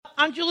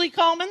I'm Julie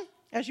Coleman.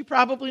 As you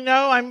probably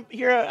know, I'm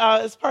here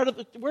as part of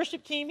the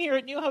worship team here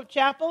at New Hope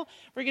Chapel.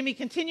 We're going to be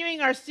continuing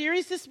our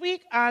series this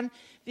week on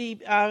the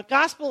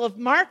Gospel of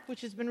Mark,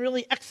 which has been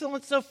really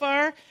excellent so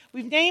far.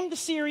 We've named the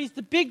series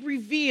The Big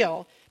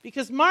Reveal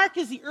because Mark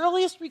is the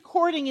earliest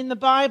recording in the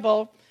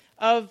Bible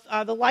of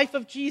the life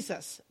of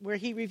Jesus, where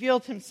he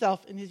revealed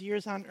himself in his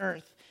years on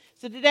earth.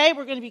 So today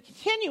we're going to be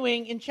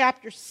continuing in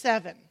chapter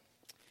 7.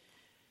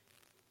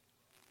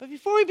 But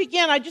before we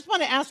begin, I just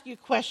want to ask you a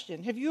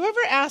question. Have you ever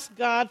asked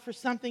God for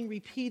something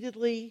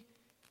repeatedly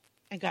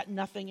and got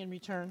nothing in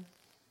return?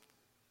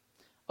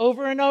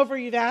 Over and over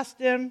you've asked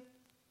him,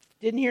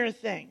 didn't hear a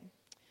thing.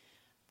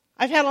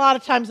 I've had a lot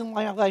of times in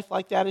my life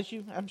like that,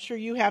 I'm sure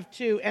you have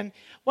too. And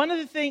one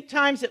of the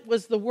times it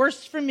was the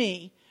worst for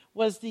me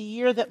was the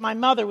year that my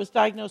mother was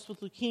diagnosed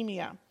with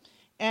leukemia.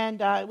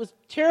 And it was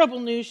terrible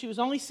news. She was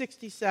only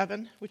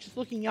 67, which is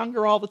looking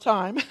younger all the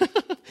time.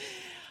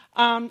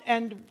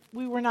 And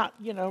we were not,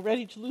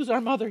 ready to lose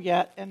our mother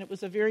yet, and it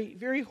was a very,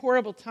 very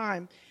horrible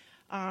time.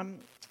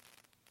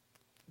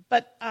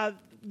 But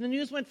the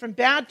news went from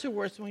bad to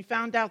worse when we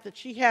found out that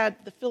she had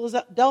the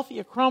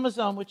Philadelphia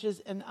chromosome, which is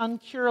an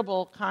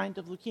uncurable kind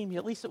of leukemia.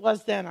 At least it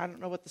was then. I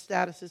don't know what the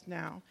status is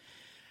now.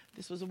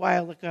 This was a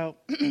while ago.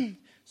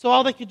 So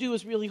all they could do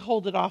was really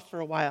hold it off for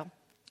a while,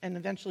 and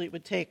eventually it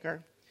would take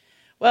her.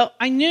 Well,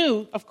 I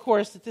knew, of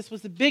course, that this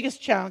was the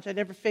biggest challenge I'd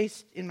ever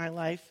faced in my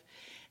life.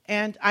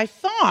 And I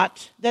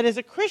thought that as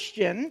a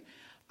Christian,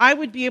 I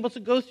would be able to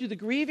go through the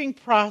grieving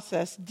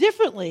process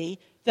differently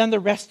than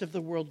the rest of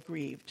the world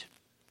grieved.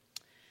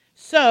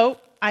 So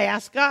I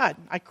asked God.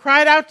 I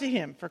cried out to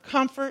him for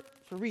comfort,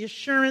 for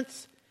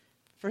reassurance,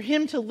 for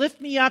him to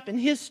lift me up in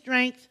his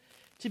strength,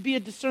 to be a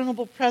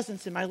discernible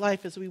presence in my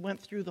life as we went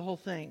through the whole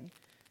thing.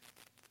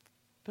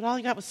 But all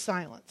I got was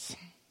silence.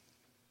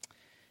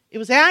 It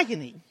was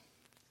agony.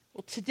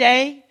 Well,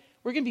 today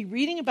we're going to be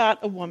reading about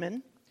a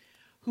woman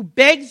who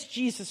begs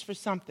Jesus for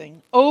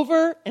something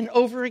over and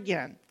over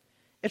again.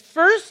 At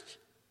first,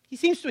 he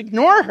seems to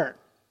ignore her.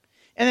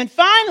 And then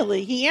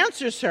finally, he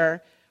answers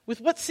her with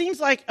what seems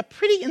like a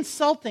pretty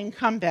insulting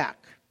comeback.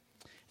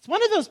 It's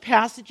one of those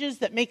passages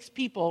that makes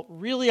people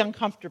really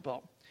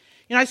uncomfortable.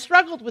 I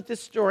struggled with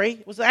this story.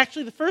 It was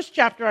actually the first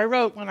chapter I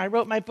wrote when I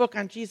wrote my book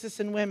on Jesus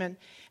and women.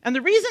 And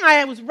the reason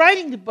I was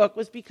writing the book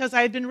was because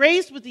I had been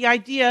raised with the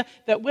idea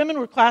that women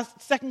were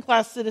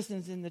second-class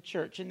citizens in the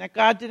church and that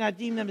God did not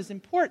deem them as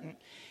important.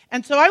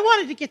 And so I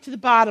wanted to get to the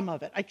bottom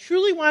of it. I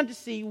truly wanted to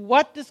see,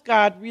 what does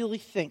God really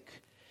think?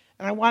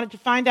 And I wanted to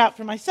find out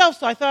for myself,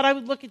 so I thought I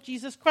would look at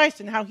Jesus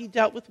Christ and how he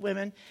dealt with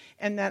women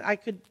and that I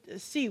could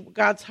see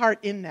God's heart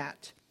in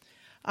that.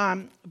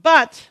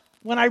 But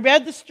when I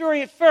read the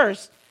story at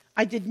first,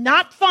 I did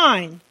not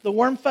find the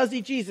warm,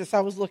 fuzzy Jesus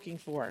I was looking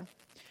for.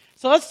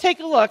 So let's take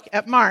a look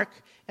at Mark,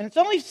 and it's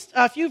only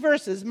a few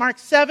verses, Mark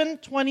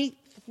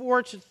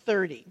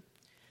 7:24-30.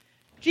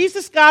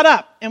 Jesus got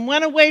up and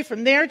went away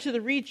from there to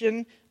the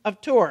region of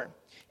Tyre.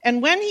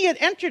 And when he had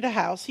entered a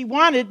house, he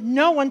wanted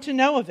no one to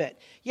know of it,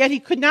 yet he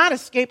could not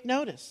escape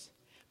notice.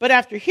 But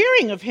after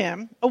hearing of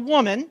him, a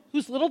woman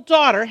whose little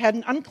daughter had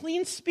an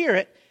unclean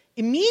spirit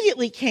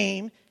immediately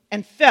came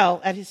and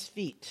fell at his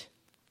feet.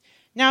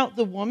 Now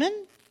the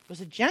woman was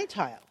a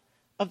Gentile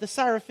of the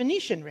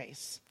Syro-Phoenician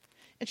race,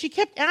 and she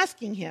kept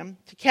asking him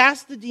to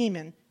cast the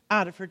demon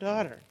out of her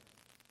daughter.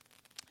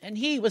 And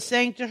he was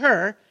saying to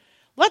her,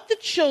 "Let the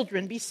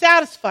children be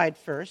satisfied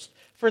first,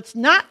 for it's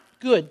not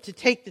good to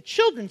take the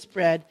children's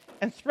bread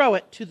and throw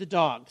it to the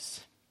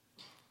dogs."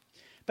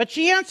 But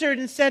she answered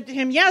and said to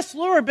him, "Yes,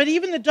 Lord, but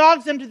even the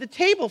dogs under the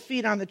table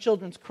feed on the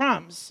children's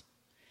crumbs."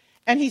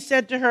 And he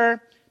said to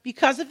her,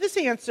 "Because of this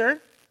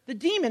answer, the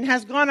demon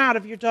has gone out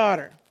of your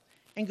daughter."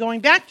 And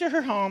going back to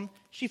her home,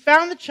 she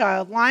found the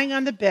child lying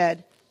on the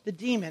bed, the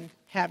demon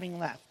having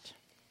left.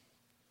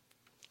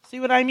 See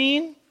what I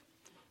mean?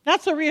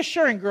 Not so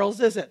reassuring, girls,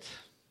 is it?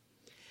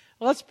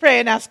 Well, let's pray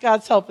and ask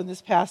God's help in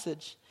this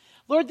passage.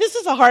 Lord, this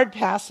is a hard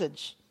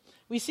passage.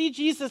 We see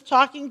Jesus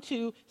talking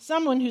to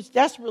someone who's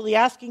desperately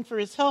asking for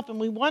his help, and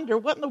we wonder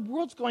what in the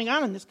world's going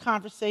on in this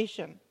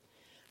conversation.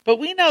 But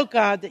we know,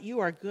 God, that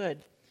you are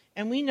good,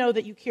 and we know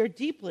that you care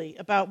deeply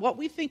about what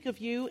we think of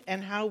you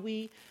and how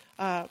we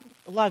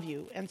love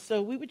you. And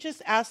so we would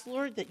just ask,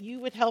 Lord, that you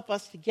would help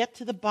us to get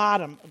to the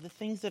bottom of the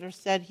things that are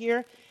said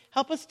here.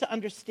 Help us to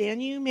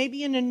understand you,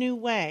 maybe in a new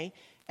way,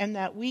 and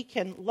that we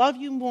can love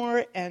you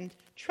more and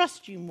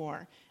trust you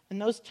more in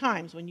those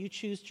times when you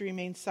choose to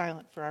remain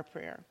silent for our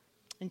prayer.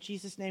 In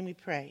Jesus' name we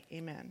pray.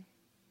 Amen.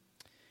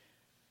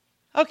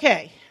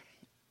 Okay.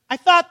 I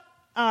thought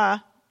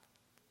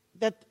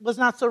that was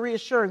not so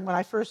reassuring when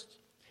I first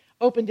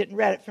opened it and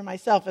read it for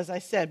myself, as I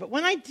said. But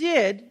when I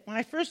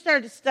first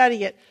started to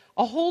study it,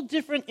 a whole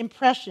different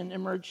impression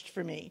emerged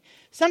for me.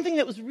 Something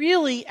that was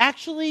really,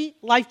 actually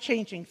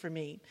life-changing for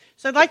me.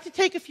 So I'd like to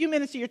take a few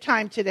minutes of your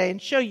time today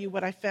and show you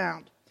what I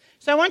found.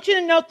 So I want you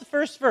to note the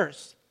first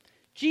verse.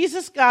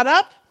 Jesus got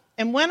up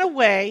and went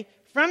away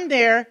from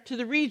there to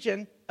the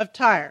region of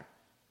Tyre.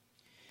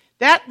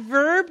 That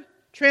verb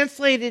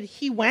translated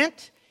he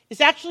went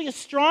is actually a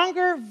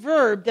stronger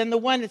verb than the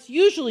one that's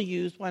usually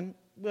used when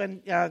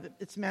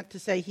it's meant to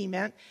say he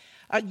meant.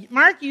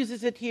 Mark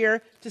uses it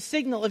here to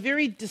signal a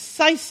very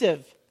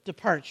decisive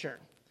departure.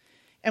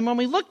 And when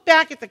we look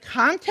back at the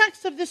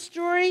context of this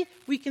story,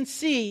 we can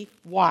see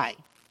why.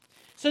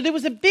 So there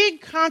was a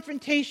big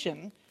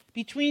confrontation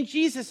between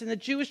Jesus and the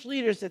Jewish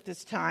leaders at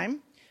this time,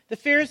 the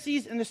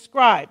Pharisees and the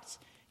scribes.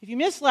 If you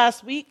missed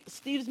last week,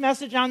 Steve's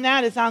message on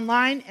that is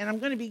online, and I'm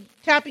going to be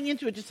tapping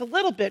into it just a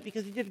little bit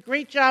because he did a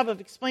great job of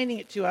explaining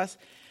it to us.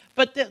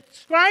 But the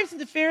scribes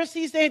and the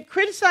Pharisees, they had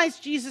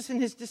criticized Jesus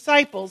and his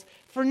disciples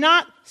for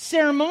not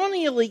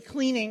ceremonially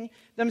cleaning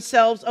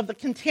themselves of the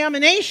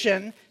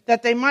contamination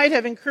that they might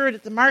have incurred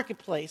at the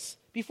marketplace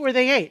before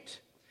they ate.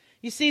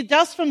 You see,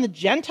 dust from the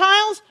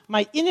Gentiles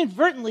might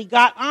inadvertently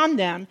got on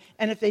them,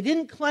 and if they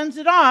didn't cleanse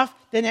it off,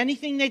 then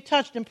anything they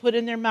touched and put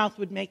in their mouth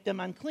would make them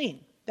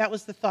unclean. That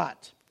was the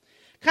thought.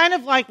 Kind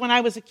of like when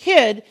I was a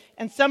kid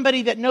and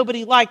somebody that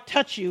nobody liked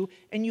touched you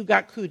and you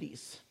got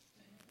cooties.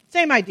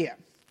 Same idea.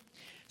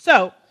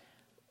 So,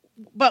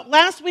 but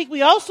last week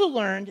we also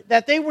learned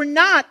that they were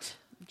not,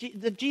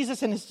 that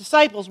Jesus and his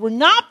disciples were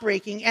not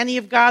breaking any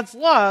of God's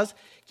laws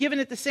given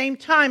at the same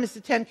time as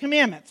the Ten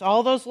Commandments.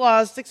 All those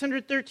laws,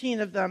 613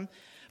 of them.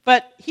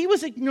 But he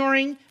was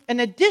ignoring an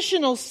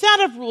additional set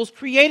of rules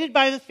created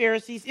by the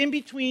Pharisees in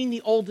between the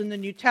Old and the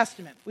New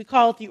Testament. We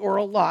call it the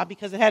oral law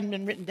because it hadn't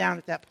been written down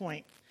at that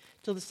point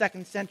till the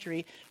 2nd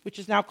century, which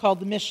is now called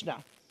the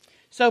Mishnah.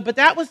 So, but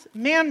that was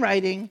man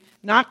writing,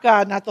 not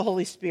God, not the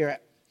Holy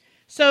Spirit.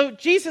 So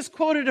Jesus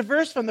quoted a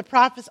verse from the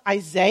prophet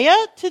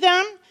Isaiah to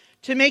them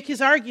to make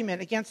his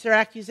argument against their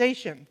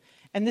accusation.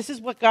 And this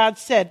is what God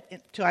said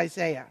to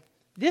Isaiah.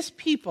 This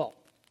people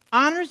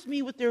honors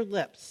me with their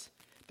lips,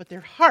 but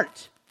their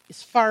heart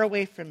is far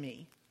away from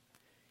me.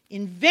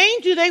 In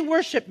vain do they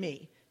worship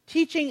me,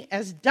 teaching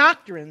as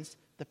doctrines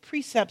the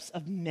precepts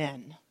of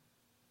men.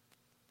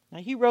 Now,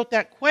 he wrote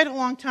that quite a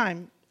long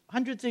time,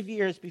 hundreds of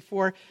years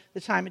before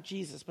the time of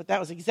Jesus, but that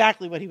was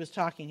exactly what he was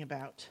talking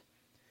about.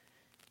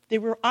 They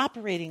were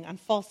operating on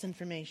false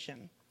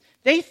information.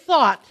 They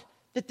thought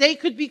that they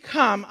could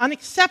become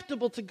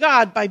unacceptable to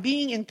God by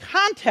being in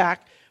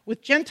contact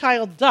with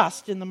Gentile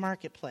dust in the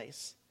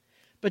marketplace.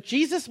 But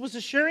Jesus was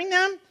assuring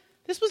them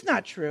this was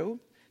not true,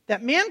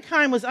 that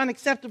mankind was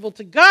unacceptable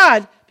to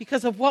God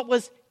because of what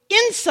was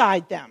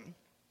inside them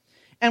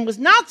and was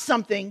not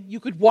something you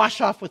could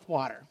wash off with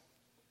water.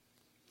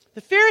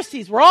 The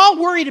Pharisees were all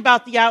worried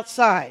about the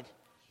outside,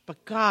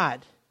 but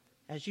God,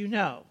 as you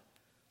know,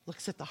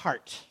 looks at the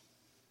heart.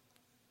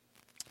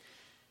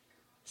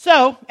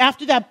 So,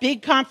 after that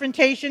big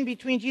confrontation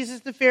between Jesus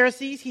and the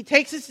Pharisees, he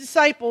takes his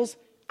disciples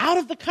out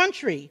of the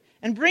country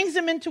and brings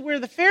them into where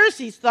the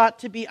Pharisees thought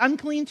to be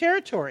unclean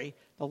territory,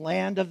 the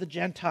land of the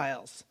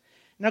Gentiles.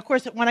 And of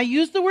course, when I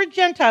use the word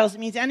Gentiles, it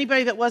means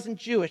anybody that wasn't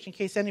Jewish, in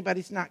case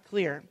anybody's not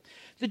clear.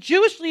 The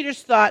Jewish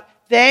leaders thought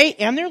they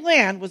and their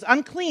land was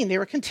unclean. They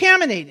were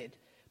contaminated.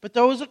 But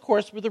those, of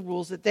course, were the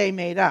rules that they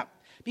made up.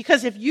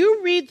 Because if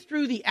you read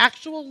through the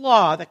actual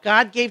law that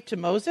God gave to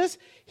Moses,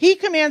 he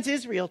commands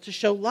Israel to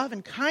show love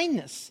and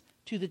kindness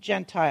to the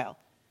Gentile,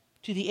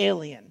 to the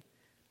alien.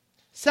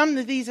 Some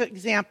of these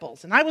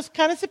examples. And I was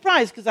kind of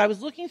surprised because I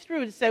was looking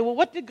through to say, well,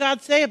 what did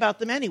God say about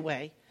them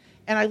anyway?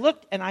 And I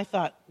looked and I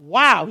thought,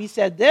 wow, he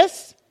said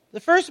this. The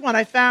first one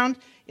I found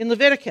in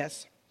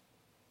Leviticus.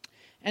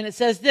 And it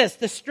says this,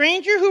 the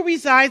stranger who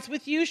resides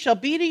with you shall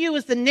be to you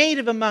as the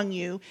native among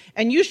you,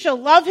 and you shall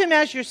love him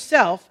as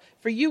yourself,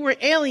 for you were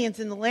aliens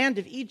in the land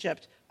of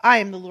Egypt. I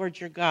am the Lord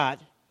your God.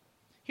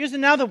 Here's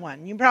another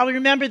one. You probably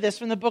remember this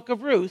from the book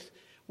of Ruth,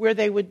 where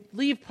they would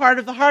leave part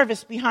of the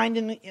harvest behind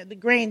in the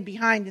grain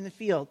behind in the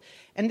field.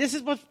 And this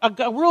is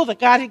a rule that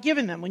God had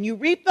given them. When you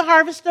reap the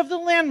harvest of the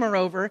land,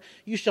 moreover,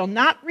 you shall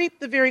not reap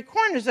the very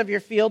corners of your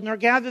field, nor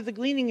gather the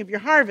gleaning of your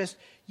harvest.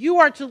 You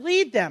are to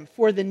lead them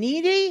for the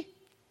needy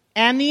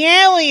and the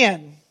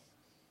alien.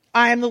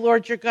 I am the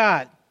Lord your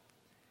God.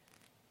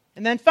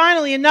 And then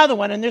finally another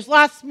one, and there's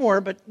lots more,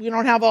 but we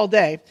don't have all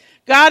day.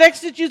 God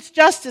executes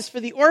justice for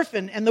the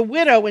orphan and the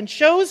widow and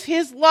shows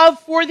his love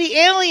for the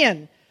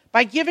alien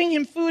by giving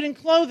him food and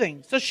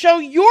clothing. So show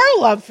your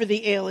love for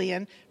the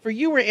alien, for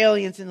you were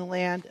aliens in the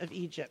land of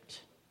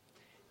Egypt.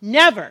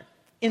 Never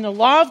in the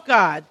law of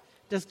God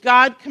does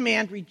God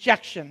command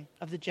rejection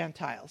of the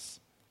Gentiles.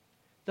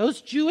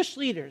 Those Jewish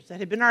leaders that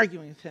had been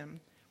arguing with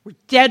him were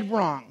dead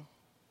wrong.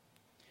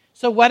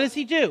 So what does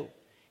he do?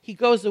 He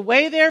goes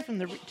away there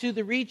to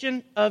the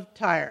region of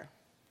Tyre.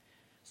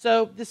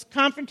 So this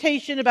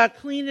confrontation about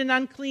clean and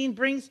unclean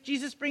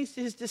Jesus brings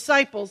to his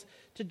disciples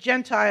to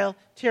Gentile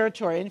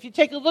territory. And if you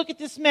take a look at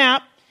this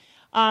map,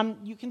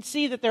 you can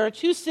see that there are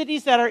two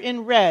cities that are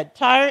in red,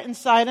 Tyre and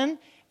Sidon,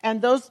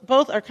 and those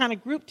both are kind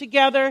of grouped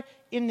together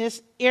in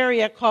this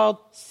area called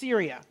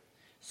Syria.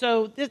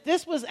 So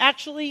this was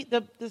actually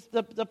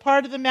the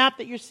part of the map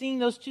that you're seeing,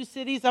 those two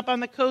cities up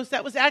on the coast,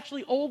 that was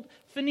actually old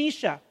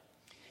Phoenicia.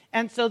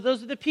 And so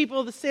those are the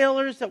people, the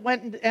sailors that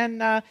went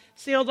and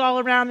sailed all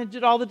around and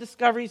did all the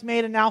discoveries,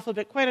 made an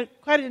alphabet, quite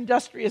an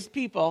industrious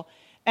people.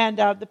 And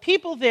the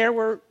people there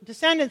were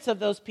descendants of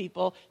those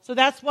people, so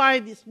that's why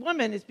this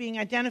woman is being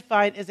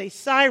identified as a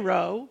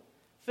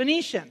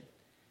Syro-Phoenician.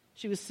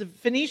 She was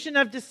Phoenician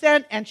of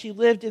descent, and she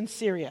lived in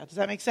Syria. Does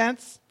that make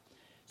sense?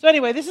 So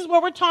anyway, this is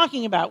what we're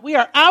talking about. We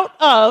are out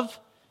of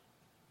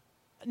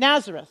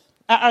Nazareth.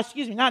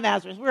 Not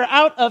Nazareth. We're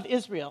out of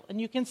Israel.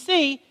 And you can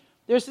see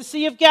there's the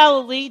Sea of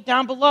Galilee.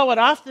 Down below it,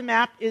 off the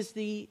map, is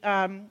the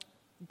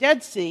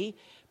Dead Sea.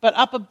 But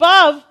up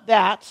above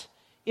that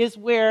is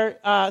where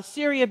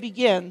Syria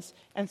begins.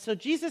 And so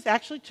Jesus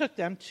actually took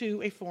them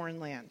to a foreign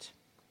land.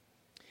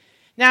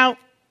 Now,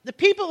 the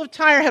people of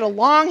Tyre had a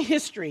long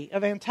history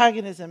of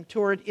antagonism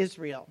toward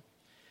Israel.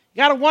 You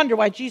got to wonder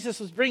why Jesus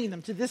was bringing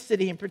them to this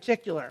city in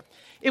particular.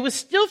 It was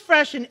still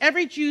fresh in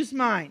every Jew's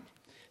mind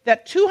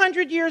that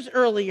 200 years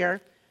earlier,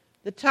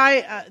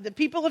 the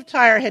people of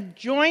Tyre had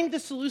joined the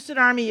Seleucid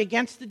army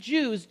against the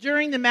Jews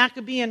during the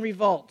Maccabean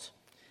revolt.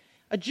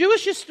 A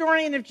Jewish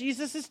historian of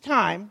Jesus'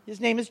 time, his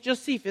name is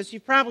Josephus,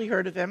 you've probably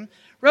heard of him,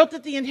 wrote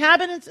that the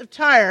inhabitants of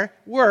Tyre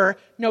were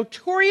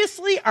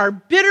notoriously our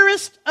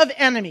bitterest of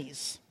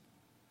enemies.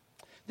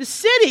 The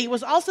city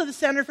was also the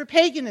center for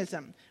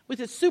paganism,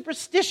 with its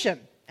superstition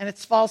and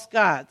its false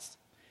gods.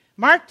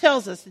 Mark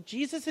tells us that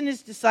Jesus and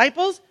his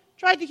disciples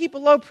tried to keep a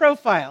low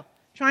profile,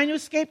 trying to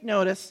escape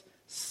notice,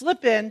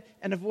 slip in,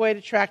 and avoid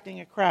attracting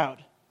a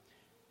crowd.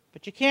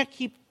 But you can't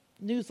keep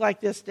news like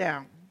this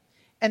down.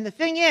 And the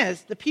thing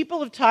is, the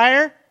people of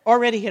Tyre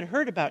already had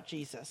heard about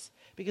Jesus.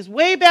 Because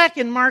way back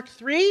in Mark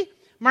 3,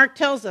 Mark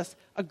tells us,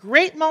 a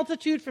great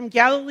multitude from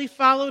Galilee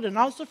followed, and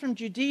also from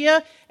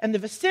Judea and the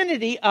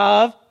vicinity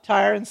of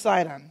Tyre and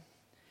Sidon.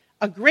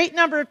 A great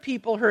number of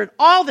people heard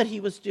all that he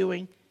was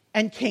doing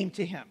and came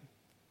to him.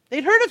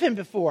 They'd heard of him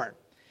before,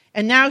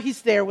 and now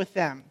he's there with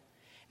them.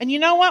 And you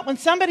know what? When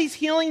somebody's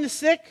healing the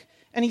sick,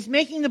 and he's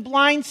making the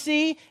blind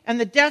see, and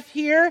the deaf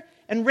hear,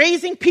 and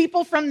raising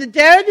people from the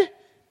dead,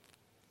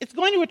 it's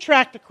going to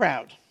attract a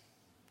crowd.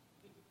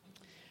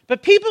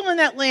 But people in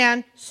that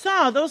land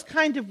saw those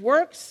kind of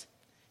works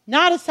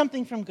not as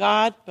something from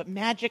God, but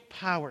magic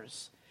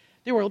powers.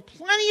 There were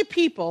plenty of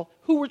people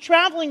who were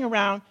traveling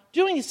around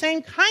doing the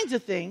same kinds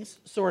of things,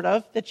 sort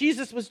of, that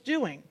Jesus was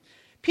doing.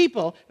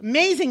 People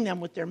amazing them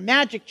with their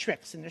magic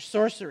tricks and their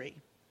sorcery.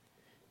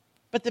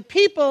 But the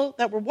people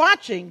that were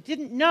watching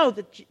didn't know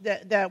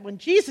that when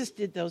Jesus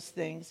did those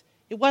things,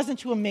 it wasn't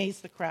to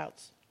amaze the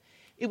crowds.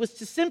 It was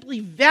to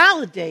simply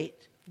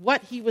validate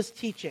what he was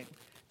teaching,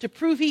 to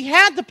prove he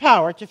had the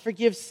power to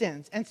forgive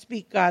sins and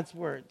speak God's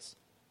words.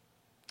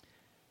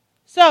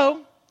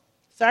 So,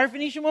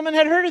 Syro-Phoenician woman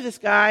had heard of this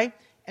guy,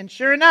 and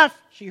sure enough,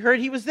 she heard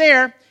he was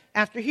there.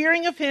 After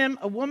hearing of him,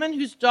 a woman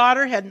whose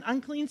daughter had an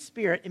unclean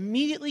spirit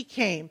immediately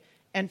came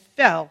and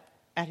fell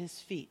at his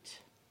feet.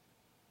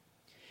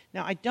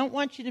 Now, I don't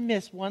want you to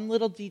miss one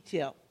little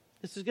detail.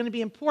 This is going to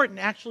be important,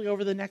 actually,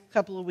 over the next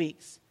couple of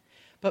weeks.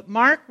 But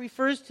Mark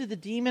refers to the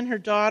demon, her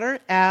daughter,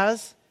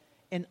 as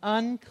an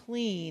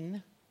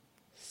unclean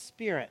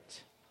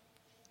spirit.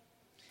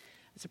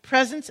 It's a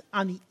presence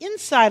on the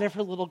inside of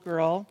her little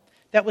girl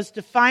that was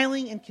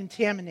defiling and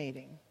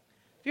contaminating.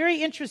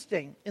 Very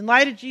interesting in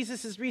light of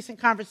Jesus' recent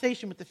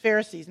conversation with the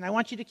Pharisees. And I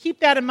want you to keep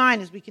that in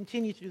mind as we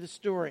continue through the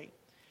story.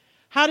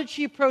 How did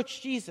she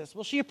approach Jesus?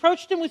 Well, she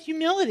approached him with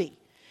humility.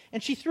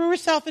 And she threw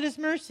herself at his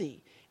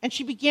mercy. And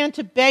she began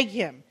to beg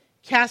him,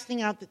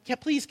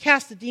 please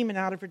cast the demon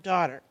out of her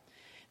daughter.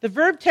 The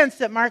verb tense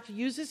that Mark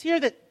uses here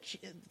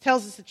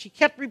tells us that she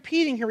kept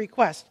repeating her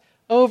request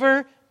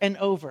over and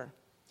over.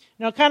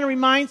 Now, it kind of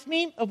reminds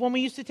me of when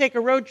we used to take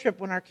a road trip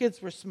when our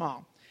kids were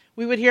small.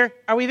 We would hear,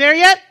 "Are we there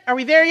yet? Are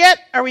we there yet?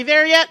 Are we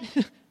there yet?"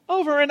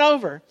 over and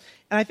over.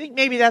 And I think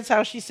maybe that's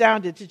how she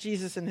sounded to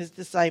Jesus and his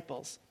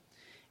disciples.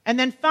 And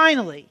then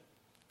finally,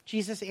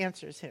 Jesus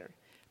answers her.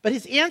 But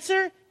his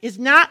answer is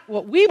not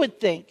what we would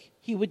think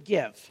he would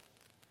give.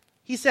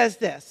 He says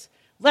this,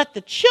 "Let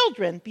the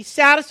children be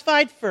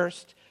satisfied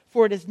first,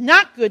 for it is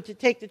not good to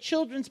take the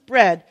children's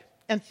bread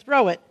and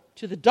throw it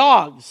to the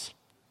dogs."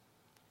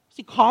 Is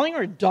he calling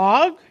her a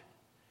dog?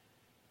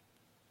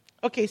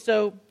 Okay,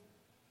 so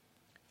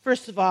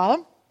first of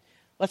all,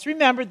 let's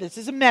remember this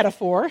is a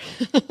metaphor.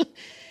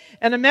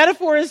 And a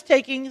metaphor is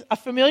taking a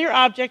familiar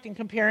object and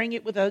comparing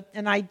it with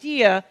an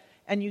idea,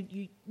 and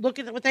you look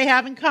at what they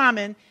have in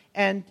common,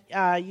 and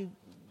you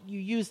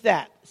use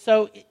that.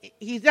 So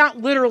he's not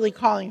literally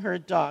calling her a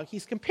dog.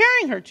 He's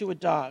comparing her to a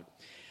dog.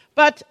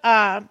 But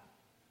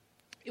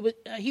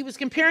he was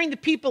comparing the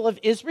people of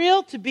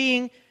Israel to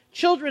being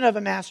children of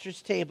a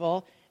master's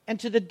table and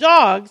to the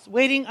dogs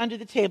waiting under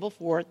the table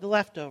for the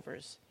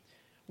leftovers.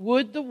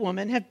 Would the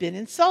woman have been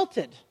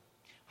insulted?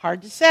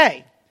 Hard to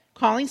say.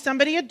 Calling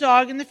somebody a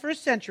dog in the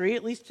first century,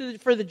 at least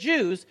for the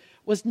Jews,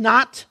 was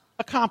not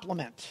a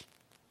compliment.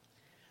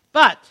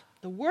 But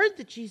the word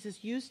that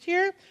Jesus used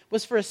here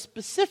was for a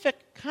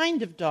specific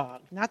kind of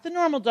dog, not the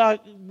normal dog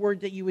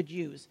word that you would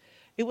use.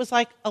 It was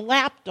like a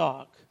lap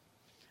dog,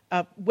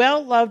 a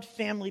well-loved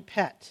family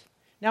pet.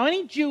 Now,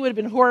 any Jew would have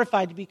been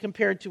horrified to be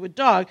compared to a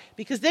dog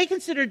because they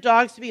considered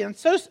dogs to be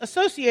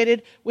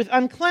associated with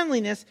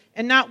uncleanliness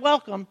and not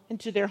welcome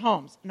into their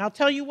homes. And I'll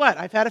tell you what,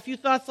 I've had a few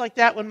thoughts like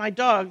that when my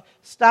dog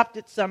stopped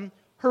at some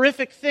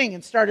horrific thing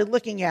and started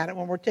looking at it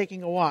when we're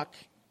taking a walk.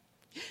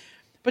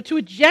 But to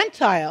a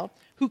Gentile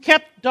who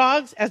kept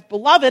dogs as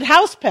beloved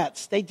house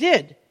pets, they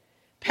did.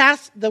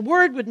 The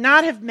word would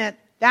not have meant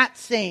that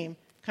same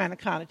kind of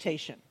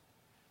connotation.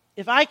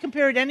 If I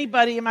compared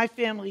anybody in my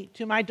family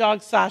to my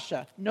dog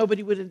Sasha,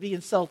 nobody would be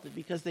insulted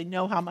because they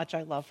know how much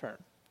I love her.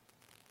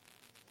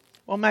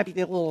 Well, maybe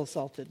they're a little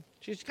insulted.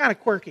 She's kind of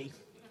quirky.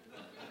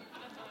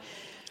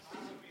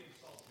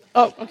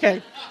 Oh,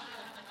 okay.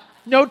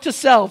 Note to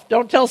self,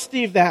 don't tell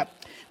Steve that.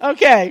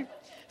 Okay,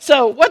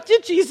 so what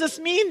did Jesus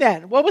mean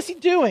then? What was he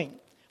doing?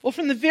 Well,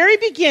 from the very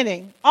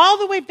beginning, all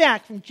the way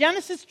back from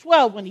Genesis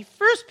 12, when he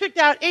first picked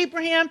out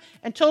Abraham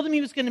and told him he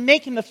was going to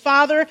make him the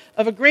father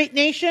of a great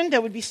nation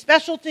that would be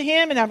special to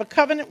him and have a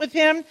covenant with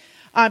him,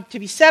 to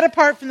be set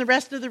apart from the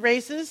rest of the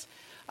races,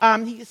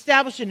 he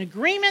established an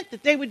agreement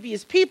that they would be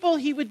his people,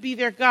 he would be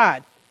their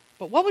God.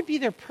 But what would be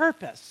their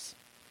purpose?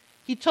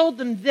 He told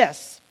them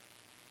this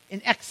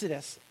in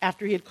Exodus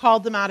after he had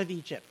called them out of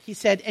Egypt. He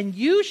said, "And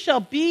you shall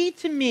be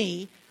to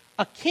me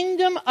a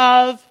kingdom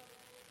of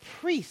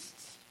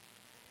priests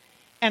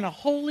and a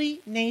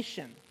holy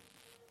nation."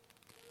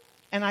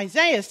 And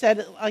Isaiah said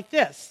it like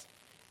this,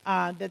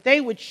 that they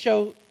would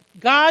show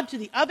God to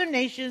the other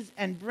nations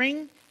and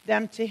bring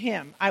them to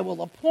him. "I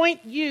will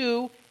appoint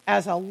you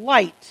as a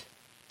light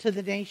to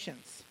the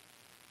nations."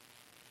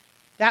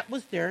 That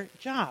was their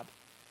job.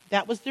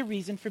 That was their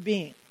reason for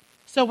being.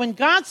 So when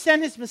God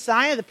sent his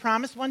Messiah, the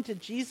promised one, to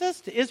Jesus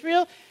to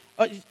Israel,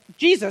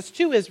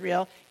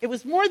 it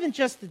was more than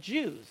just the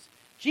Jews.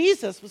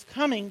 Jesus was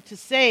coming to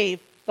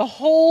save the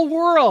whole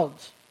world.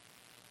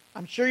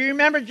 I'm sure you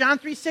remember John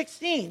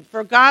 3:16.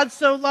 "For God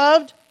so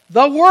loved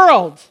the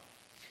world,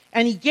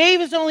 and he gave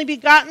his only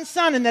begotten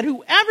Son, and that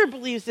whoever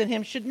believes in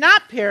him should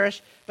not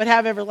perish, but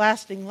have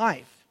everlasting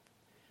life."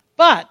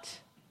 But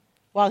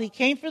while he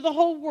came for the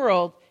whole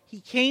world,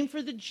 he came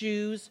for the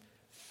Jews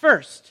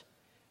first,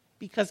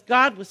 because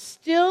God was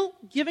still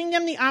giving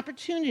them the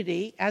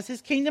opportunity, as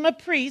his kingdom of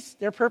priests,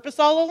 their purpose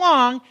all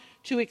along,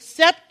 to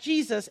accept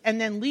Jesus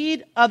and then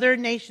lead other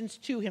nations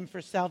to him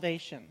for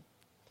salvation.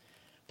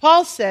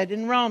 Paul said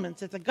in Romans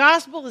that the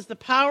gospel is the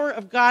power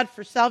of God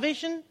for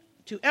salvation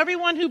to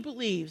everyone who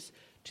believes,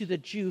 to the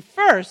Jew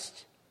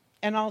first,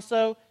 and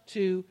also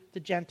to the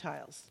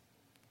Gentiles.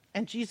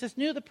 And Jesus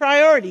knew the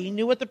priority. He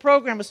knew what the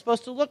program was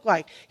supposed to look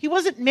like. He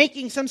wasn't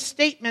making some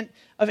statement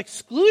of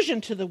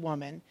exclusion to the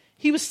woman.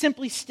 He was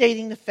simply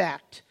stating the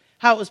fact,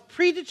 how it was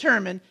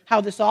predetermined how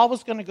this all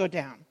was going to go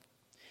down.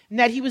 And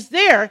that he was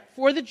there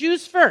for the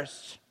Jews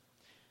first.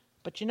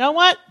 But you know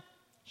what?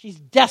 She's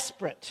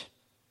desperate.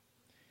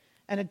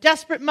 And a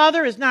desperate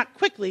mother is not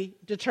quickly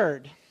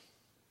deterred.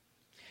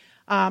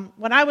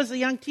 When I was a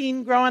young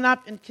teen growing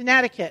up in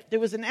Connecticut, there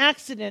was an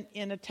accident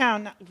in a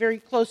town not very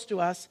close to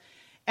us,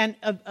 and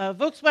a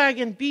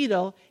Volkswagen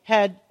Beetle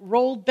had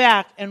rolled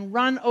back and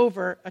run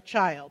over a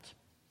child,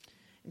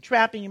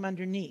 entrapping him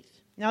underneath.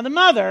 Now the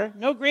mother,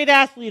 no great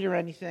athlete or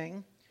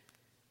anything,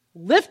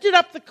 lifted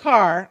up the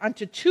car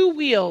onto two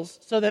wheels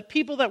so that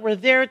people that were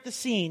there at the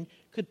scene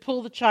could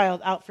pull the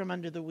child out from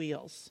under the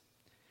wheels.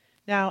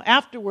 Now,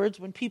 afterwards,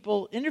 when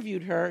people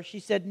interviewed her, she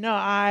said, "No,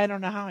 I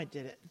don't know how I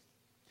did it."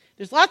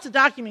 There's lots of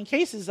documented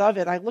cases of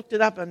it. I looked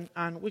it up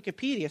on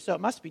Wikipedia, so it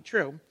must be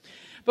true.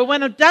 But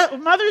when a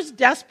mother's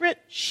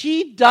desperate,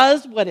 she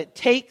does what it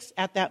takes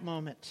at that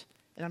moment.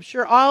 And I'm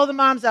sure all the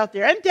moms out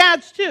there, and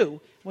dads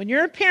too, when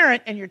you're a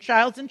parent and your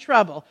child's in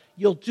trouble,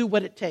 you'll do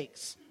what it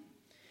takes.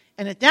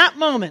 And at that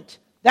moment,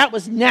 that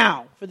was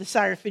now for the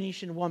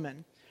Syro-Phoenician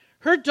woman.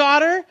 Her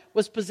daughter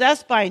was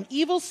possessed by an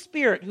evil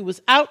spirit who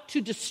was out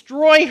to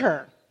destroy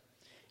her.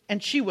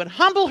 And she would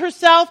humble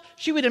herself,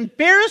 she would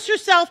embarrass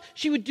herself,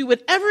 she would do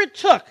whatever it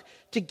took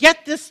to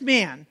get this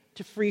man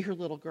to free her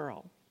little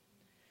girl.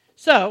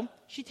 So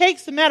she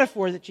takes the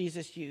metaphor that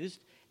Jesus used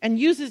and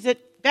uses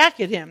it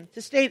back at him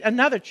to state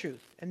another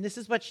truth. And this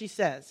is what she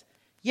says.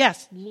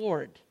 "Yes,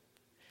 Lord,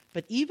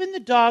 but even the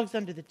dogs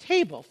under the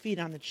table feed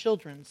on the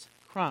children's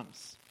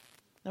crumbs."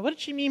 Now, what did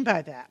she mean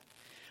by that?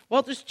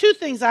 Well, there's two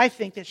things I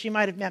think that she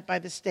might have meant by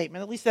this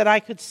statement, at least that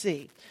I could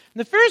see. And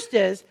the first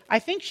is, I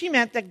think she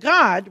meant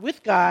that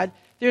with God,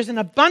 there's an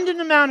abundant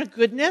amount of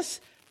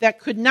goodness that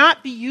could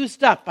not be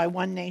used up by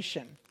one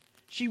nation.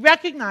 She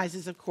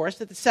recognizes, of course,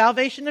 that the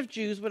salvation of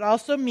Jews would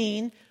also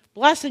mean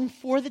blessing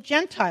for the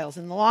Gentiles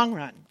in the long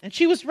run. And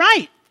she was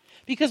right,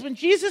 because when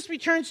Jesus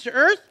returns to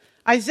earth,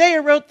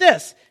 Isaiah wrote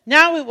this,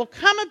 "Now it will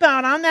come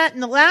about on that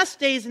in the last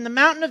days, and the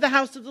mountain of the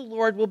house of the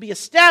Lord will be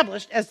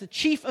established as the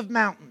chief of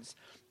mountains,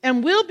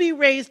 and will be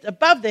raised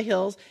above the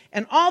hills,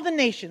 and all the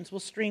nations will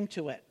stream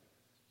to it."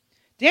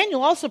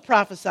 Daniel also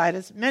prophesied,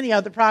 as many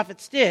other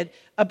prophets did,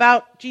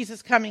 about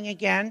Jesus coming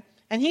again.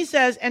 And he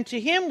says, "And to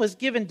him was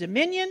given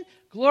dominion,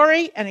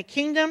 glory, and a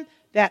kingdom,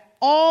 that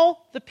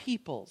all the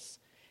peoples,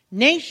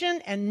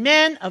 nation, and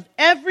men of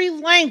every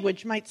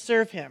language might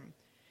serve him.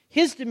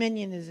 His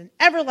dominion is an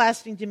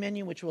everlasting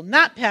dominion which will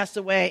not pass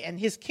away, and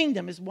his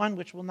kingdom is one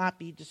which will not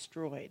be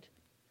destroyed.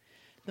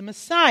 The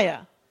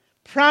Messiah,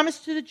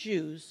 promised to the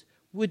Jews,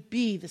 would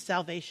be the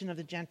salvation of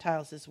the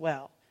Gentiles as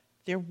well.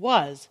 There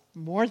was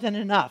more than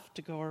enough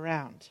to go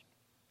around.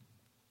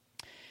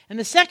 And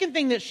the second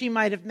thing that she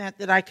might have meant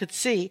that I could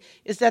see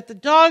is that the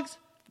dogs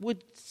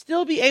would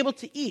still be able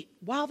to eat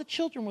while the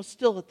children were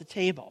still at the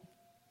table.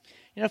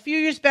 A few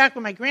years back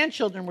when my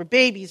grandchildren were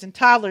babies and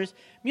toddlers,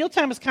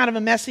 mealtime was kind of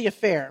a messy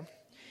affair.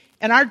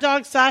 And our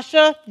dog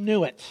Sasha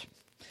knew it.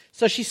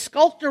 So she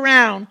skulked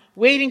around,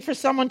 waiting for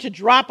someone to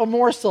drop a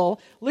morsel,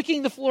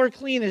 licking the floor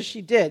clean as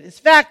she did. In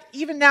fact,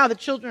 even now the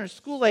children are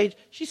school age,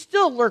 she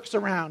still lurks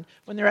around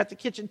when they're at the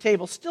kitchen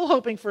table, still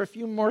hoping for a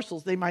few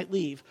morsels they might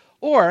leave,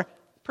 or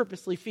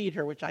purposely feed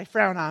her, which I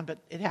frown on, but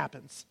it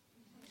happens.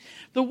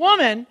 The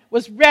woman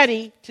was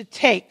ready to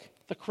take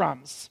the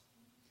crumbs.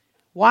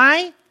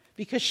 Why?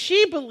 Because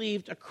she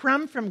believed a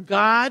crumb from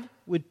God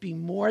would be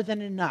more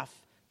than enough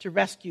to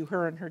rescue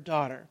her and her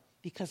daughter,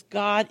 because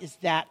God is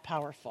that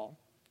powerful.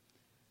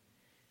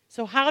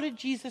 So how did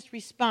Jesus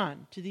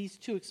respond to these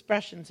two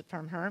expressions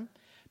from her?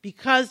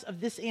 Because of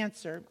this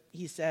answer,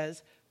 he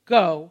says,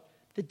 "Go,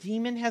 the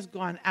demon has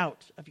gone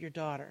out of your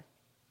daughter."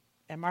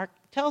 And Mark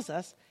tells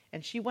us,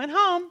 and she went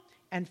home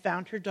and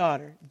found her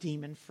daughter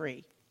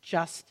demon-free,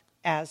 just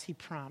as he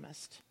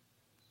promised.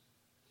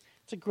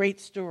 It's a great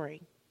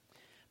story.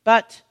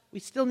 But we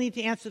still need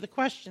to answer the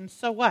question,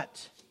 so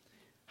what?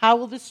 How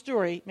will this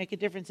story make a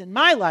difference in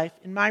my life,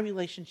 in my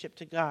relationship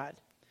to God?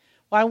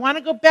 Well, I want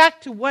to go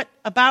back to what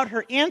about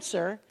her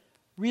answer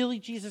really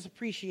Jesus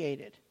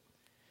appreciated.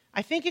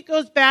 I think it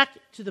goes back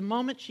to the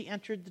moment she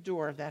entered the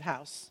door of that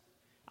house.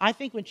 I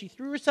think when she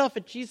threw herself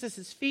at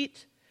Jesus'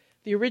 feet,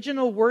 the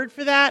original word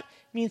for that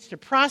means to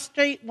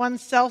prostrate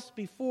oneself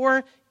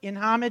before in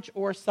homage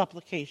or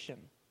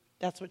supplication.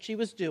 That's what she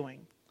was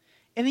doing.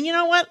 And you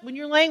know what? When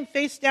you're laying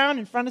face down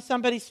in front of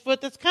somebody's foot,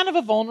 that's kind of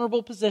a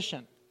vulnerable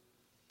position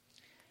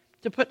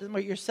to put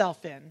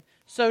yourself in.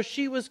 So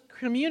she was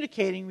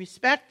communicating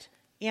respect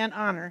and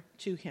honor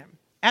to him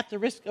at the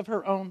risk of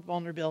her own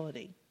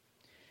vulnerability.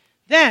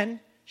 Then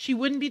she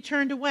wouldn't be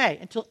turned away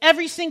until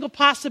every single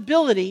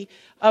possibility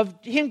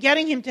of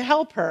getting him to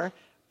help her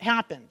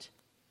happened.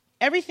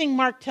 Everything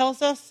Mark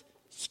tells us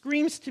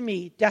screams to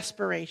me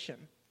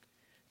desperation.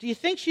 Do you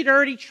think she'd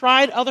already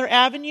tried other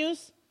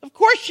avenues? Of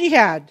course she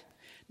had.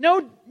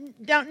 No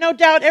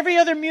doubt every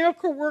other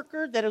miracle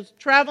worker that was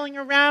traveling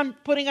around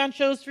putting on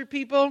shows for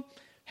people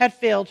had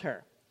failed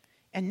her.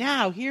 And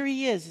now here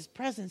he is, his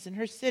presence in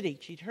her city.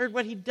 She'd heard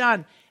what he'd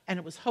done, and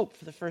it was hope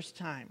for the first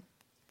time.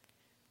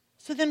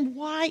 So then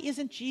why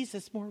isn't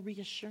Jesus more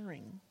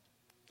reassuring?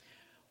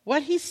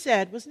 What he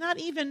said was not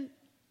even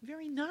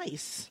very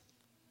nice.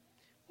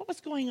 What was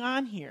going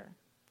on here?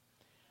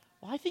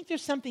 Well, I think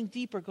there's something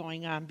deeper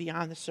going on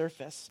beyond the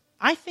surface.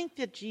 I think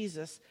that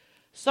Jesus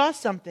saw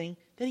something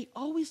that he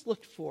always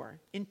looked for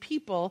in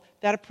people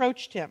that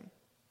approached him.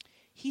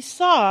 He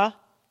saw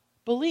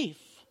belief.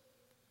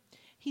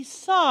 He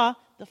saw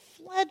the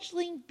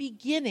fledgling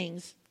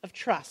beginnings of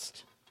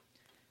trust.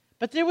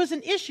 But there was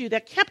an issue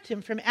that kept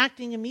him from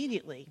acting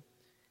immediately.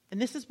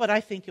 And this is what I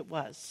think it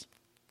was.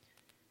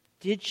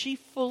 Did she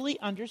fully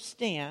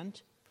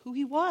understand who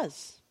he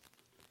was?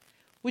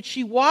 Would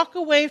she walk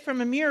away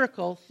from a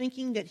miracle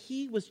thinking that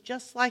he was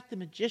just like the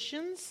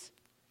magicians,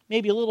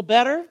 maybe a little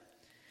better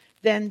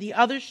than the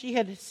others she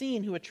had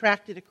seen who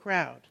attracted a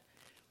crowd?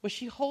 Was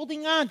she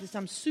holding on to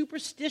some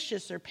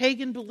superstitious or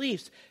pagan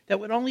beliefs that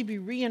would only be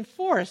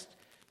reinforced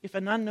if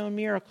an unknown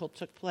miracle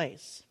took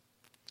place?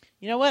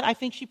 You know what? I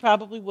think she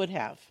probably would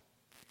have.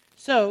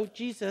 So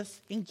Jesus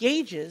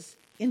engages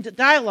in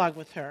dialogue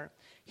with her.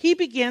 He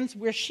begins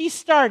where she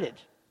started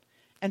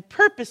and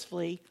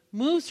purposefully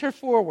moves her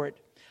forward.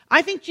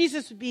 I think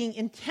Jesus was being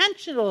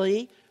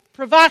intentionally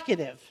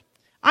provocative.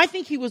 I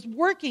think he was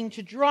working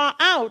to draw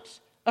out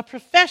a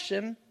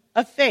profession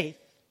of faith.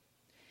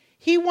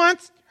 He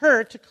wants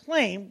her to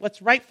claim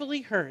what's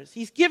rightfully hers.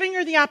 He's giving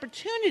her the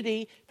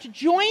opportunity to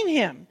join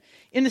him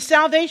in the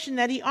salvation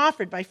that he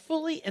offered by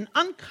fully and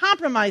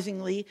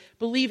uncompromisingly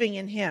believing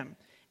in him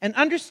and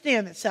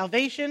understand that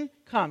salvation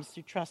comes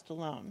through trust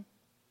alone.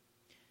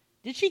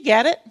 Did she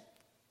get it?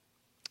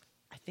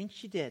 I think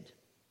she did.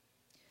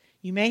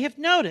 You may have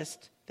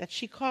noticed that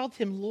she called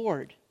him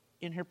Lord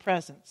in her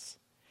presence.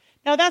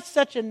 Now, that's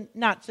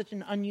not such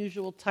an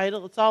unusual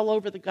title. It's all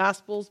over the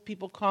Gospels,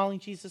 people calling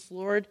Jesus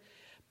Lord.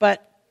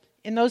 But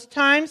in those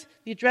times,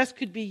 the address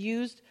could be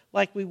used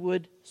like we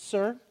would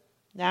Sir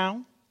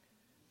now,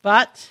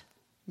 but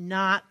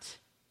not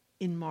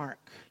in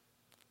Mark.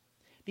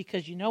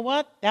 Because you know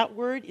what? That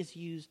word is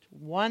used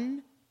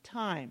one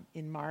time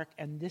in Mark,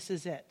 and this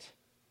is it.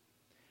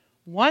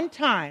 One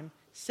time,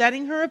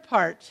 setting her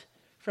apart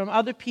from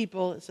other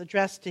people is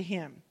addressed to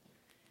him.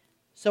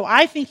 So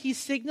I think he's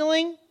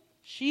signaling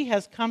she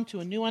has come to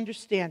a new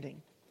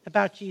understanding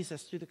about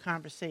Jesus through the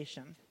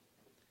conversation.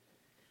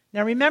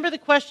 Now, remember the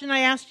question I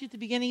asked you at the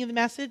beginning of the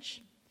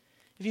message?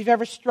 If you've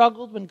ever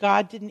struggled when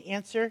God didn't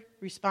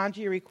respond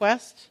to your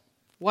request,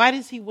 why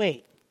does he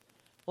wait?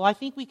 Well, I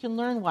think we can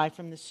learn why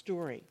from this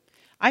story.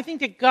 I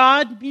think that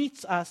God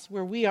meets us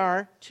where we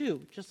are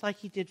too, just like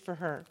he did for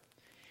her.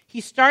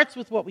 He starts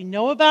with what we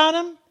know about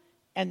him,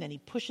 and then he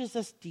pushes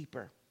us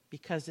deeper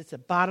because it's a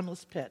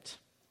bottomless pit.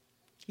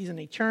 He's an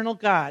eternal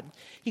God.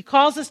 He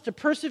calls us to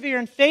persevere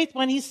in faith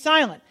when he's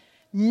silent,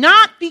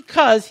 not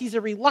because he's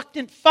a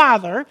reluctant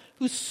father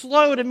who's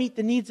slow to meet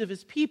the needs of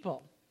his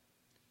people,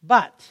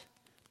 but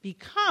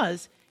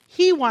because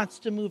he wants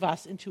to move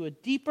us into a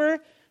deeper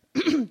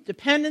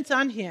dependence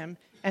on him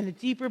and a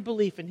deeper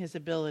belief in his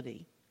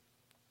ability.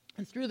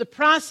 And through the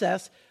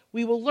process,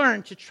 we will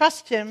learn to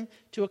trust him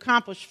to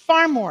accomplish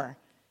far more,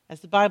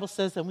 as the Bible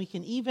says, than we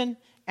can even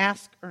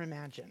ask or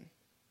imagine.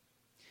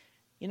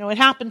 You know, it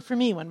happened for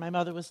me when my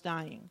mother was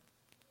dying.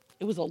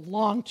 It was a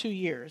long 2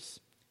 years,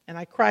 and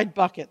I cried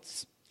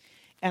buckets.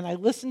 And I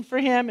listened for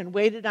him and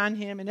waited on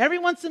him, and every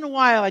once in a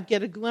while I'd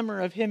get a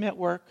glimmer of him at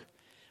work.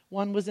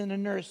 One was in a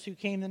nurse who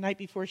came the night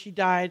before she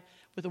died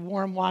with a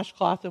warm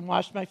washcloth and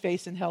washed my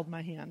face and held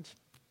my hand.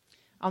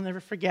 I'll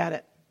never forget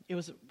it. It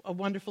was a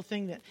wonderful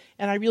thing,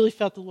 and I really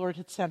felt the Lord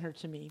had sent her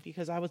to me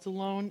because I was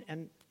alone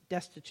and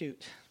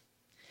destitute.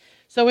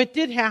 So it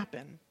did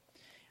happen.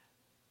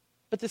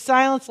 But the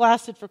silence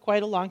lasted for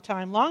quite a long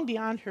time, long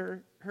beyond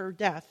her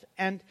death,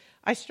 and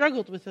I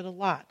struggled with it a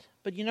lot.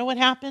 But you know what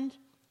happened?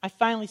 I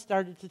finally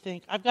started to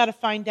think, I've got to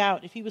find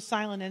out if he was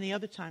silent any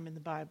other time in the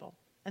Bible.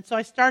 And so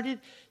I started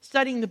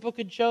studying the book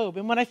of Job.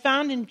 And what I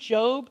found in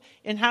Job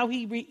and how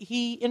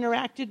he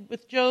interacted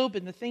with Job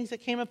and the things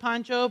that came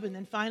upon Job, and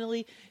then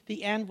finally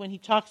the end when he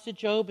talks to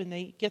Job and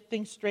they get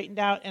things straightened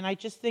out. And I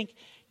just think,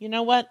 you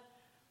know what?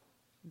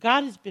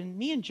 God has been,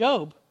 me and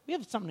Job, we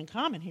have something in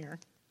common here.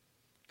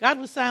 God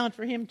was silent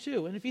for him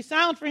too. And if he's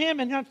silent for him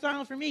and not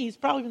silent for me, he's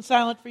probably been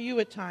silent for you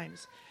at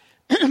times.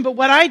 But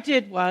what I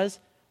did was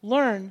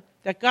learn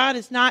that God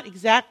is not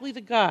exactly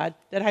the God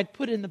that I'd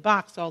put in the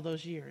box all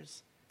those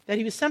years. That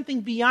he was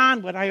something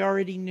beyond what I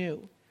already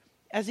knew.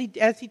 As he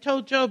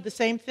told Job the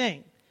same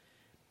thing.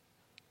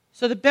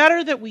 So the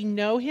better that we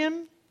know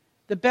him,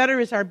 the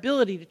better is our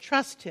ability to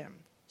trust him.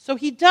 So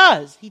he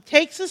does. He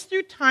takes us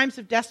through times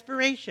of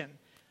desperation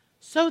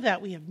so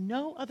that we have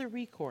no other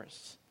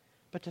recourse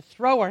but to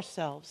throw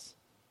ourselves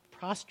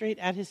prostrate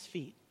at his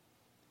feet.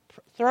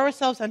 Throw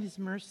ourselves on his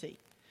mercy.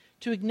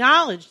 To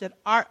acknowledge that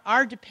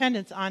our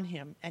dependence on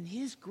him and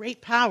his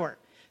great power.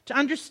 To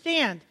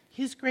understand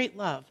his great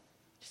love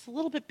just a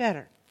little bit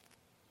better.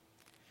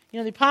 You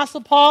know, the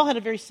Apostle Paul had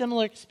a very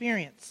similar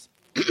experience.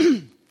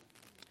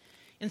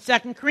 In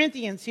 2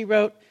 Corinthians, he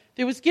wrote,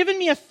 "There was given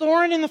me a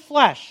thorn in the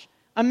flesh,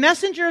 a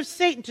messenger of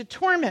Satan to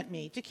torment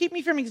me, to keep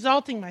me from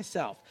exalting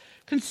myself.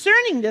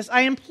 Concerning this,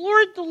 I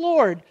implored the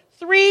Lord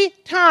 3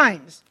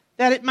 times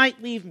that it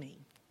might leave me.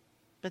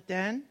 But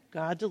then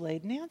God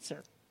delayed an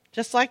answer,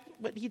 just like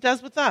what he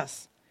does with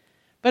us.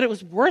 But it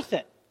was worth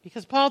it,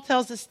 because Paul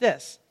tells us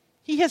this.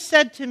 He has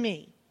said to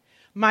me,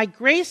 'My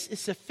grace is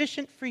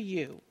sufficient for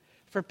you,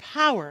 for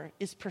power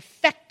is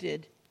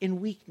perfected in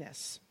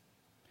weakness.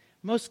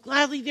 Most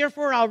gladly,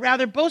 therefore, I'll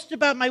rather boast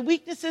about my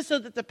weaknesses so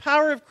that the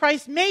power of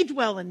Christ may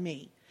dwell in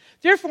me.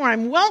 Therefore,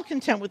 I'm well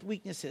content with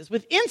weaknesses,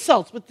 with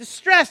insults, with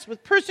distress,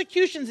 with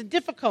persecutions and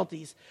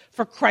difficulties,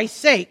 for Christ's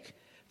sake.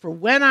 For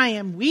when I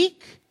am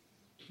weak,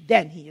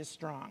 then he is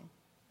strong.'"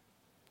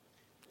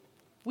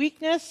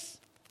 Weakness,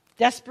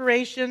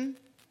 desperation,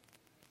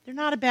 they're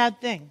not a bad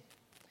thing.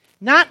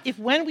 Not if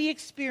when we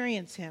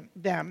experience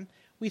them,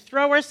 we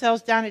throw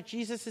ourselves down at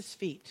Jesus'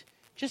 feet,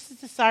 just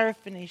as the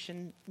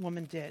Syro-Phoenician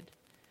woman did.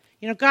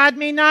 You know, God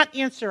may not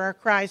answer our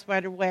cries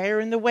right away or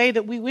in the way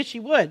that we wish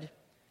he would,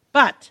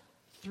 but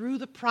through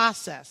the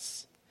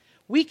process,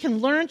 we can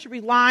learn to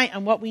rely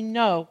on what we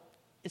know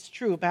is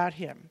true about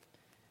him.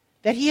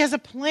 That he has a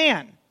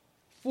plan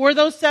for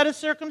those set of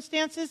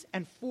circumstances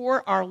and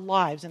for our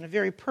lives in a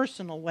very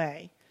personal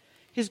way.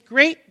 His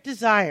great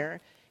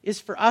desire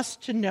is for us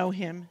to know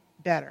him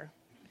better.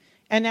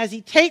 And as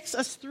he takes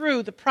us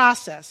through the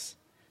process,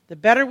 the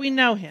better we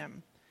know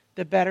him,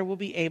 the better we'll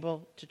be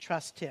able to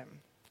trust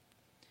him.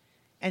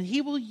 And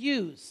he will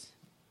use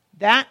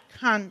that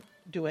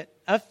conduit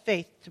of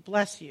faith to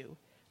bless you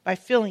by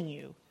filling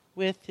you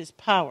with his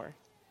power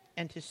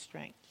and his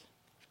strength.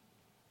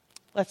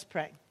 Let's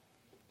pray.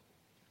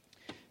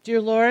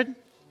 Dear Lord,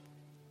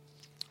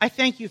 I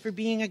thank you for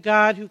being a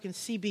God who can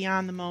see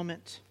beyond the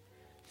moment.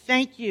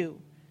 Thank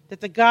you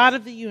that the God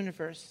of the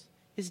universe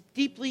is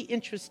deeply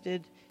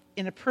interested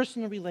in a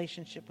personal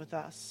relationship with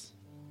us.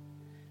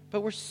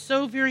 But we're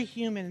so very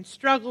human and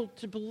struggle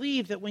to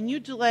believe that when you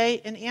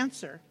delay an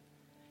answer,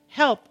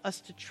 help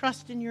us to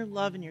trust in your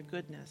love and your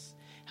goodness.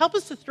 Help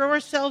us to throw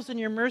ourselves in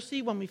your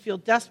mercy when we feel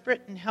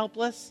desperate and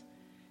helpless.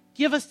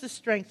 Give us the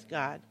strength,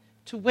 God,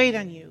 to wait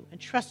on you and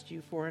trust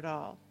you for it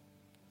all.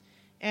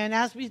 And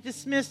as we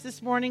dismiss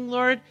this morning,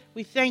 Lord,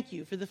 we thank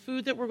you for the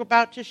food that we're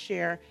about to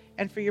share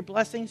and for your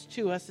blessings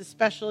to us,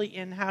 especially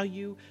in how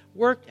you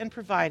worked and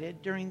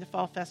provided during the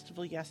Fall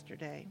Festival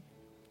yesterday.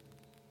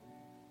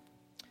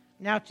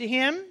 Now to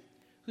him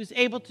who's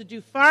able to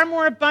do far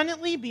more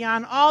abundantly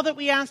beyond all that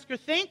we ask or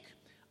think,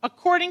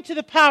 according to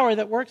the power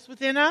that works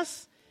within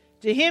us,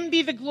 To him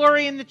be the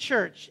glory in the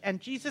church and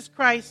Jesus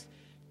Christ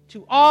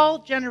to all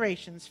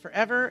generations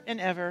forever and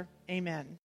ever. Amen.